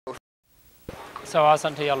ça va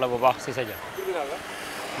sant yàlla bu baax si sa ja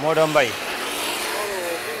moo doon mbay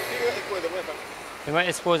bi ma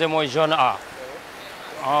exposé mooy zone A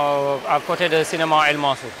à côté de cinéma El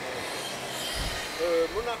Mansour.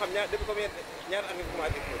 mën naa xam ñaar at nga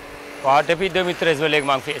commencé exposé. waaw depuis 2013 ba léegi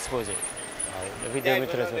maa ngi fi exposé waaw depuis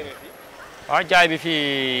 2013 ba léegi waaw jaay bi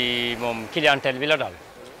fii moom clientèle bi la daal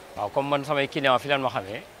waaw comme man samay client fi lan ma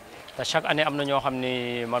xamee te chaque année am na ñoo xam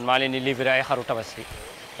ni man maa leen di livré ay xaru tabaski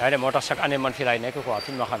yaa ngi dem moo tax chaque année man fi laay nekk quoi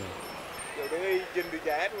fi ñu ma xamee. yow da ngay jënd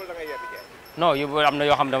jaayaat wala da ngay yar di jaay. non yu am na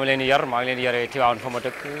yoo xam ne dama leen di yar maa ngi leen di yaree Tivaouane fa ma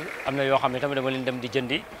dëkk am na yoo xam ne tamit dama leen dem di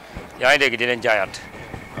jëndi yaa ngi dégg di leen jaayaat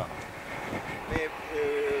waaw. mais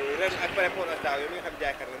ren ak par rapport ak daaw yow mi nga xam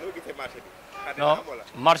jaaykat nga noo gisee marché bi. non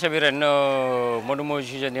marché bi ren mënuma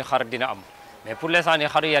jugé ni xar dina am mais pour l'instant ni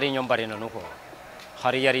xaru yar yi ñoom bari nañu quoi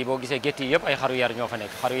xaru yar yi boo gisee gétt yi yëpp ay xaru yar ñoo fa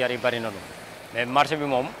nekk xaru yar yi bari nañu mais marché bi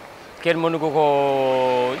moom kenn mënu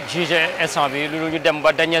ko jugé instant bi lu ñu dem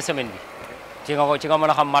ba dernière semaine bi ci nga mën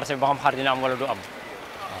a xam marché bi ba xam xar dina am wala du am waaw.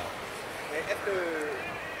 mais est-ce que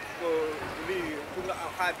lii pour nga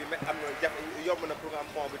am xaar bi am na jafe yomb na pour nga am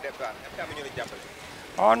fond bu départ est-ce que am na ñu la jàppale.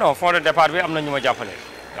 oh non fond de départ bi am na ñu ma jàppale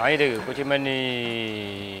yaa ngi dégg ku ci mel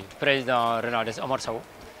ni président Renades Omar Sow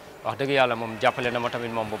wax dëgg yàlla moom jàppale na ma tamit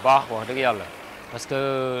moom bu baax wax dëgg yàlla parce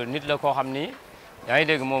que nit la koo xam ni yaa ngi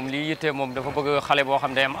dégg moom lii yitte moom dafa bëgg xale boo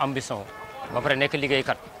xam day am ambition ba pare nekk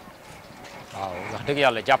liggéeykat waaw wax dëgg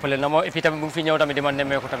yàlla jàppale na ma et puis tamit bu fi ñëw tamit di ma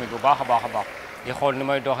nemmeeku tamit bu baax a baax a baax di xool ni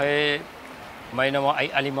may doxee may na ma ay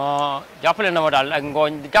aliments jàppale na ma daal ak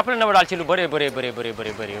ngooñ jàppale na ma daal ci lu bëree bëri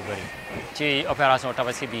ci opération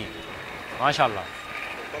tabaski bii macha allah.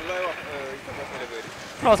 kon looy wax sa mbokku éleveurs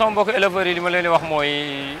yi. non sama mbokku éleveurs yi li ma leen di wax mooy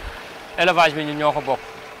élevage bi ñun ñoo ko bokk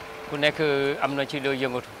ku nekk am na ci loo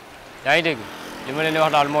yëngatu yaa ngi dégg li ma leen di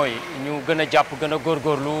wax daal mooy ñu gën a jàpp gën a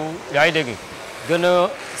góorgóorlu yaa ngi dégg gën a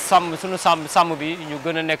sàmm suñu sàmm bi ñu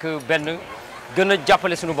gën a nekk benn gën a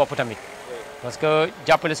jàppale suñu bopp tamit parce que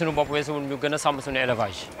jàppale suñu bopp weesuwul ñu gën a sàmm suñu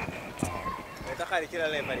élevage mais sa xar yi ci la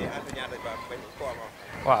lay bari entre ñaata bañ ko am.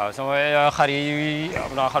 waaw sama xar yi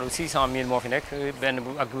am naa xaru 600 000 moo fi nekk benn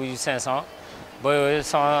bu ak 500 ba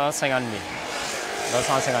 150 000 ba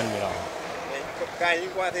 150 000 waaw. mais gars yi ñu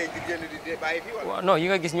commencé di jënd di bàyyi fii wala. non yi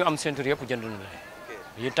nga gis ñu am ceinture yëpp jënd nañ leen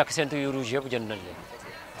yi takk ceinture yu rouge yëpp jënd nañ leen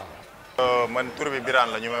waaw. man tur bi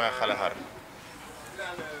Birane la ñu may wax xale xar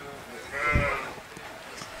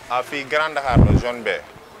fii Grand Dakar la zone B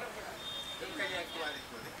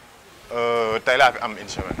tey laa fi am une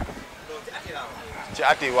semaine ci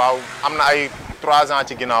at yi waaw am na ay 3 ans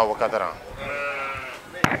ci ginnaaw ba 4 ans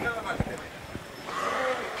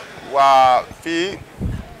waa fii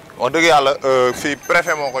wax dëgg yàlla fii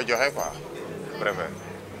préfet moo koy joxe quoi préfet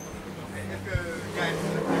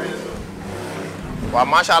waaw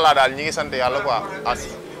macha allah daal ñi ngi sant yàlla quoi as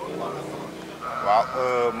waaw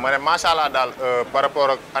ma ne macha allah daal par rapport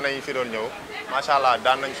ak année yi fi doon ñëw macha allah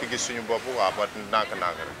daan nañ fi gis suñu bopp quoi ba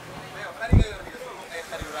ndànk-ndànk rek.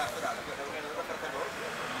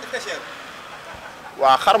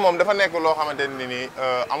 waaw xar moom dafa nekk loo xamante ne nii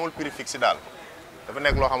amul prix fixe daal dafa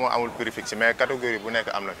nekk loo xam amul prix fixe mais catégorie bu nekk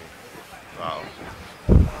am na fi waaw.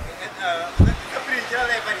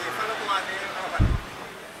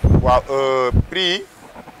 waaw prix yi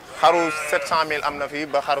xaru 700 000 am na fi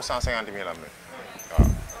ba xaru 150 000 am na fi waaw.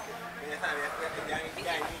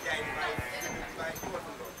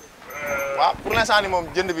 waaw pour l'instant ni moom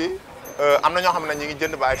jënd bi am na ñoo xam ne ñu ngi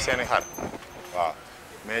jënd ba ay seeni xar waaw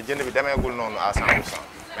mais jënd bi demeegul noonu à 100%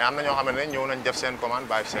 mais am na ñoo xam ne ñëw nañ def seen commande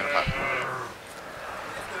ba ay seen xar.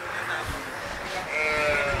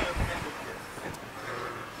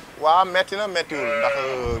 waaw metti na mettiwul ndax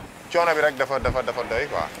coono bi rek dafa doy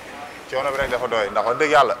quoi coono bi rek dafa doy ndax wax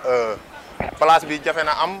dëgg yàlla place bi jafe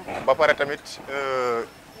na am ba pare tamit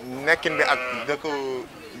nekkin bi ak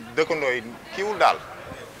dëkkandoo yi kiiwul daal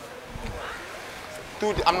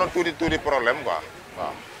tuuti am na tuuti problème quoi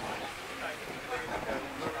waaw.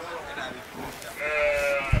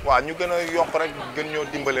 waaw ñu gën a yokk rek gën ñoo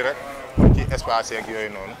dimbali rek ci espace yeeg yooyu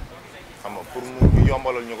noonu xam nga pour mu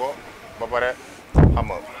yombalal ñu ko ba pare xam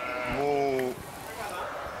nga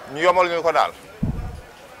ñu yombal ñu ko daal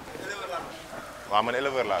waaw man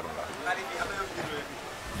éleveur laa doon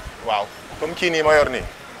waaw comme kii nii ma yor nii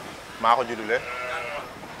maa ko juddule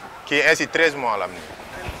kii ainsi 13 mois la am nii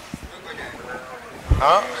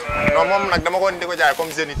ah non moom nag dama ko di ko jaay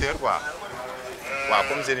comme géniteur quoi waaw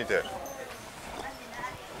comme géniteur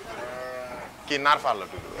kii naar faal la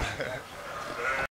tudd